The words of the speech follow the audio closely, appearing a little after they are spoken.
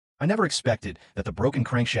I never expected that the broken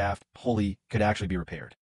crankshaft pulley could actually be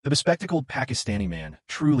repaired. The bespectacled Pakistani man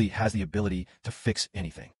truly has the ability to fix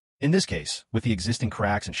anything. In this case, with the existing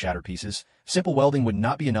cracks and shattered pieces, simple welding would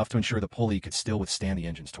not be enough to ensure the pulley could still withstand the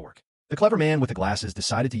engine's torque. The clever man with the glasses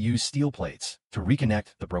decided to use steel plates to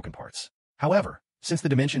reconnect the broken parts. However, since the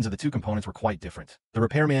dimensions of the two components were quite different, the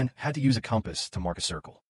repairman had to use a compass to mark a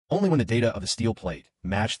circle. Only when the data of the steel plate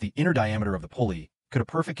matched the inner diameter of the pulley could a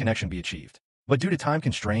perfect connection be achieved. But due to time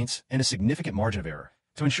constraints and a significant margin of error,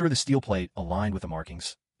 to ensure the steel plate aligned with the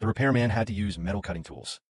markings, the repairman had to use metal cutting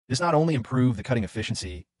tools. This not only improved the cutting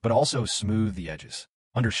efficiency, but also smoothed the edges.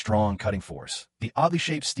 Under strong cutting force, the oddly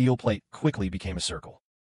shaped steel plate quickly became a circle.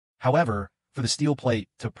 However, for the steel plate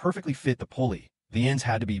to perfectly fit the pulley, the ends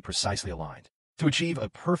had to be precisely aligned. To achieve a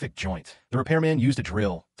perfect joint, the repairman used a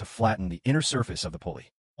drill to flatten the inner surface of the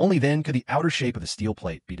pulley. Only then could the outer shape of the steel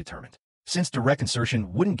plate be determined. Since direct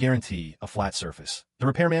insertion wouldn't guarantee a flat surface, the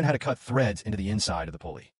repairman had to cut threads into the inside of the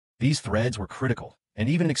pulley. These threads were critical, and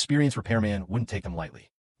even an experienced repairman wouldn't take them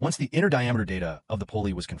lightly. Once the inner diameter data of the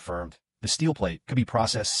pulley was confirmed, the steel plate could be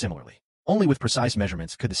processed similarly. Only with precise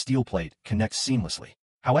measurements could the steel plate connect seamlessly.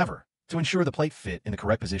 However, to ensure the plate fit in the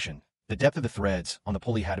correct position, the depth of the threads on the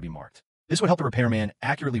pulley had to be marked. This would help the repairman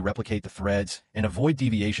accurately replicate the threads and avoid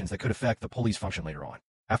deviations that could affect the pulley's function later on.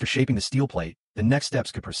 After shaping the steel plate, the next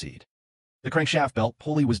steps could proceed. The crankshaft belt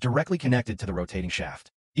pulley was directly connected to the rotating shaft.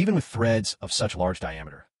 Even with threads of such large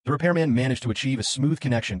diameter, the repairman managed to achieve a smooth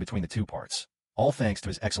connection between the two parts, all thanks to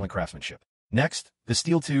his excellent craftsmanship. Next, the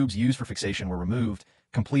steel tubes used for fixation were removed,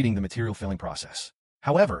 completing the material filling process.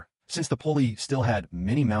 However, since the pulley still had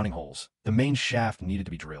many mounting holes, the main shaft needed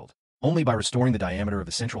to be drilled. Only by restoring the diameter of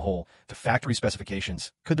the central hole to factory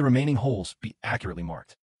specifications could the remaining holes be accurately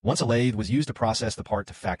marked. Once a lathe was used to process the part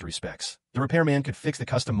to factory specs, the repairman could fix the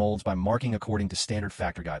custom molds by marking according to standard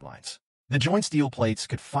factory guidelines. The joint steel plates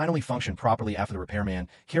could finally function properly after the repairman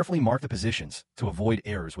carefully marked the positions to avoid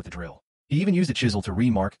errors with the drill. He even used a chisel to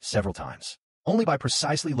remark several times. Only by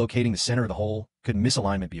precisely locating the center of the hole could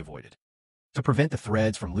misalignment be avoided. To prevent the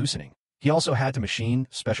threads from loosening, he also had to machine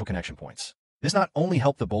special connection points. This not only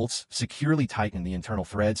helped the bolts securely tighten the internal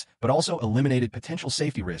threads, but also eliminated potential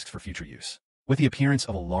safety risks for future use. With the appearance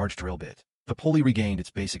of a large drill bit, the pulley regained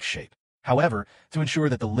its basic shape. However, to ensure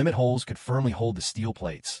that the limit holes could firmly hold the steel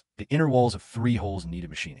plates, the inner walls of 3 holes needed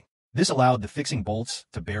machining. This allowed the fixing bolts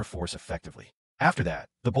to bear force effectively. After that,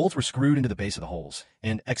 the bolts were screwed into the base of the holes,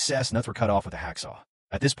 and excess nuts were cut off with a hacksaw.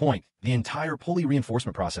 At this point, the entire pulley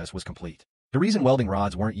reinforcement process was complete. The reason welding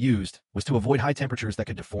rods weren't used was to avoid high temperatures that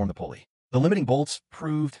could deform the pulley. The limiting bolts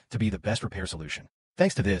proved to be the best repair solution.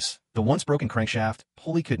 Thanks to this, the once broken crankshaft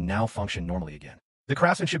pulley could now function normally again. The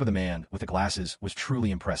craftsmanship of the man with the glasses was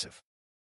truly impressive.